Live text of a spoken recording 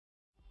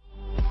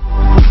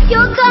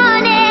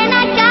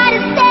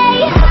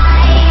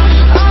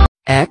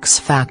X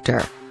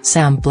Factor,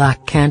 Sam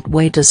Black can't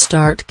wait to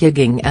start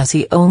gigging as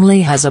he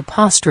only has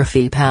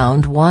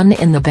 '1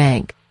 in the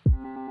bank.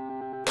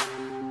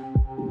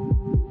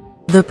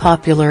 The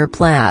popular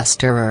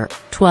plasterer,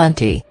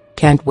 20,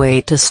 can't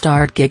wait to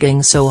start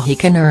gigging so he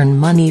can earn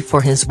money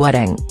for his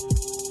wedding.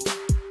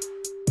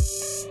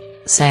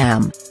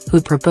 Sam,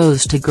 who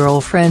proposed to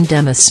girlfriend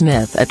Emma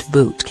Smith at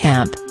boot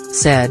camp,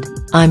 said,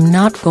 "I'm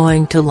not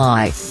going to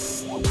lie.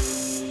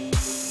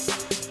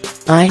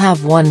 I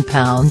have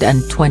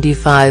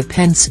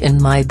 £1.25 in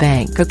my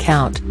bank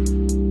account.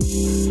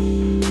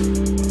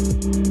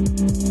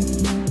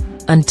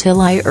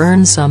 Until I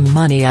earn some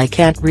money I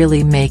can't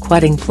really make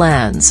wedding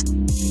plans.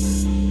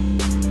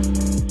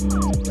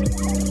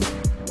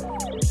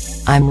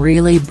 I'm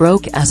really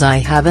broke as I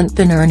haven't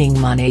been earning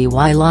money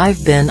while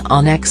I've been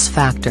on X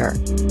Factor.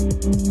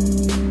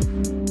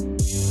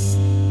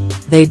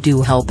 They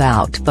do help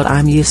out but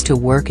I'm used to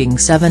working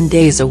 7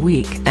 days a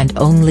week and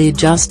only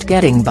just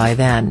getting by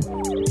then.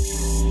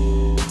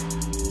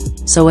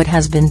 So it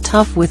has been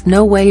tough with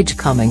no wage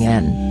coming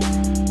in.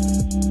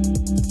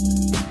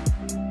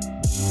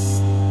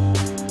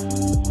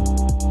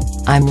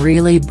 I'm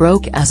really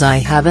broke as I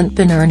haven't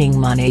been earning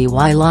money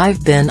while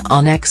I've been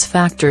on X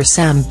Factor."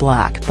 Sam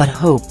Black, but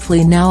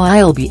hopefully now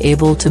I'll be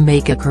able to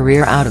make a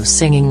career out of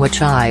singing,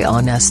 which I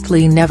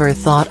honestly never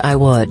thought I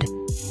would.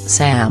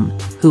 Sam,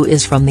 who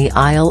is from the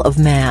Isle of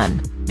Man,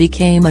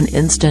 became an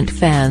instant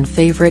fan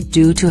favorite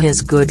due to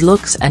his good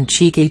looks and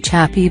cheeky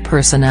chappy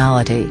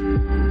personality.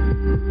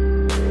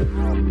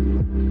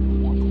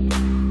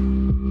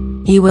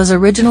 He was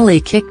originally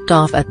kicked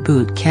off at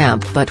boot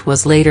camp but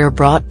was later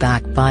brought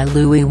back by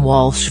Louis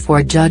Walsh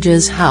for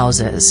Judges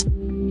Houses.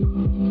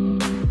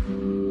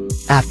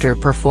 After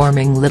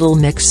performing Little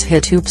Mix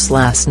hit Oops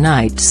last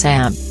night,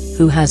 Sam,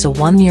 who has a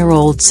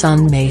 1-year-old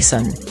son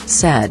Mason,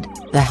 said,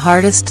 "The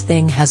hardest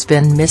thing has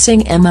been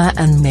missing Emma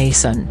and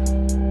Mason.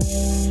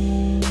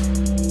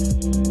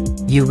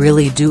 You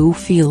really do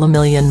feel a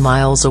million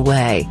miles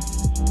away.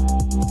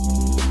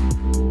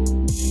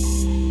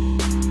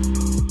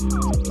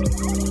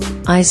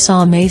 I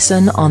saw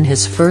Mason on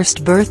his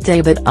first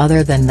birthday but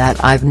other than that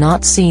I've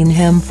not seen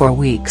him for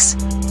weeks.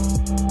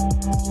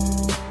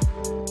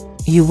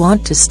 You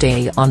want to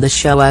stay on the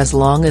show as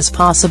long as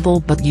possible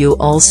but you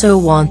also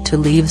want to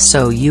leave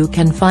so you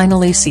can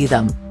finally see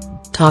them."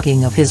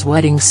 Talking of his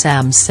wedding,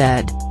 Sam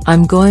said,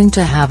 "I'm going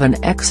to have an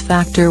X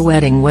Factor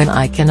wedding when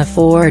I can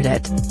afford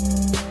it.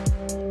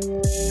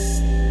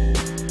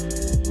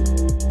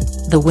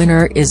 The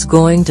winner is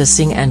going to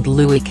sing and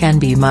Louis can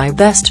be my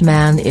best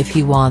man if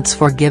he wants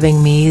for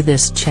giving me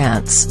this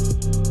chance.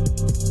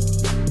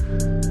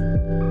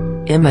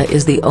 Emma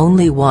is the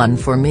only one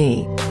for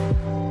me.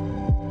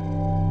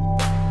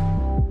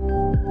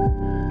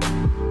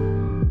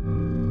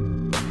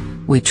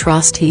 We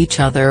trust each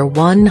other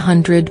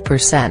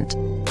 100%.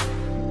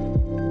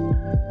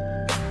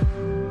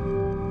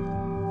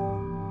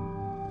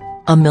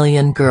 A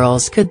million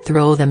girls could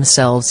throw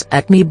themselves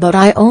at me but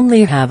I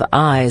only have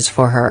eyes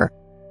for her."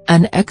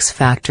 An X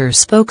Factor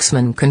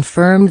spokesman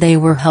confirmed they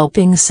were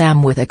helping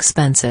Sam with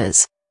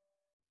expenses.